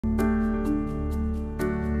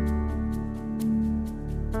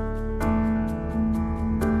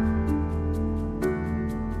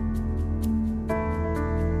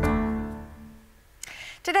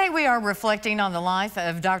Today we are reflecting on the life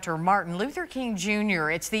of Dr. Martin Luther King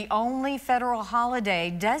Jr. It's the only federal holiday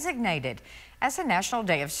designated as a National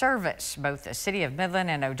Day of Service. Both the city of Midland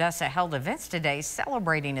and Odessa held events today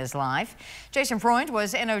celebrating his life. Jason Freund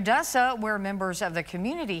was in Odessa, where members of the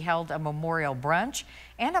community held a memorial brunch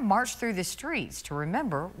and a march through the streets to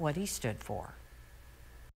remember what he stood for.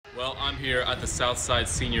 Well, I'm here at the Southside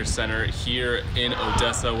Senior Center here in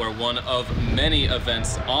Odessa, where one of many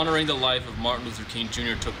events honoring the life of Martin Luther King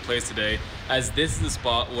Jr. took place today, as this is the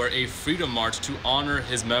spot where a freedom march to honor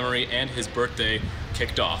his memory and his birthday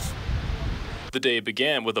kicked off. The day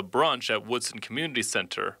began with a brunch at Woodson Community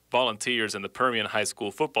Center. Volunteers and the Permian High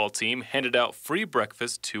School football team handed out free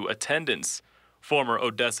breakfast to attendants. Former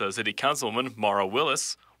Odessa City Councilwoman Mari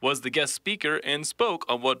Willis was the guest speaker and spoke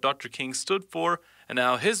on what Dr. King stood for and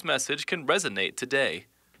how his message can resonate today.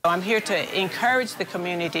 I'm here to encourage the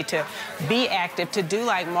community to be active, to do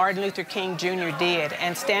like Martin Luther King Jr. did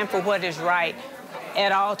and stand for what is right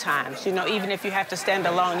at all times. You know, even if you have to stand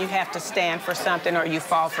alone, you have to stand for something or you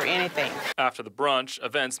fall for anything. After the brunch,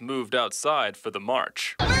 events moved outside for the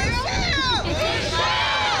march.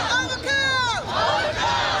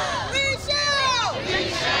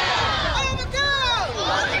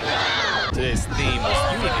 Today's theme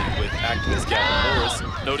was unity, with activist Gavin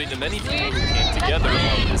Morris noting the many people who came together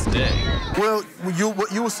on this day. Well,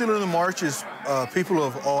 what you will see in the march is people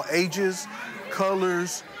of all ages,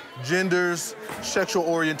 colors, genders, sexual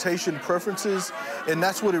orientation, preferences, and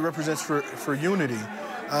that's what it represents for unity.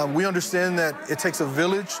 We understand that it takes a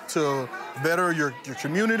village to better your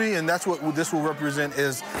community, and that's what this will represent,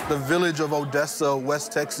 is the village of Odessa,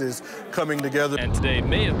 West Texas, coming together. And today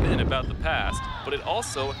may have been about the past, but it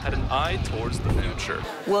also had an eye towards the future.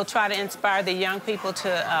 We'll try to inspire the young people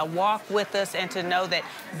to walk with us and to know that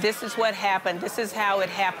this is what happened, this is how it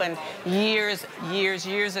happened years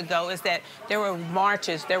ago, is that there were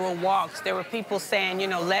marches, there were walks, there were people saying, you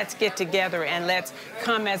know, let's get together and let's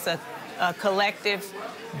come as a collective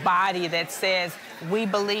body that says we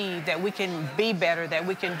believe that we can be better, that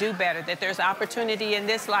we can do better, that there's opportunity in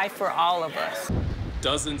this life for all of us.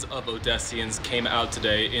 Dozens of Odessians came out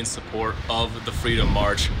today in support of the Freedom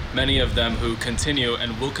March, many of them who continue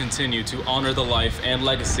and will continue to honor the life and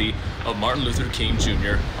legacy of Martin Luther King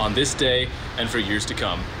Jr. on this day and for years to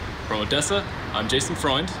come. From Odessa, I'm Jason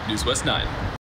Freund, News West 9.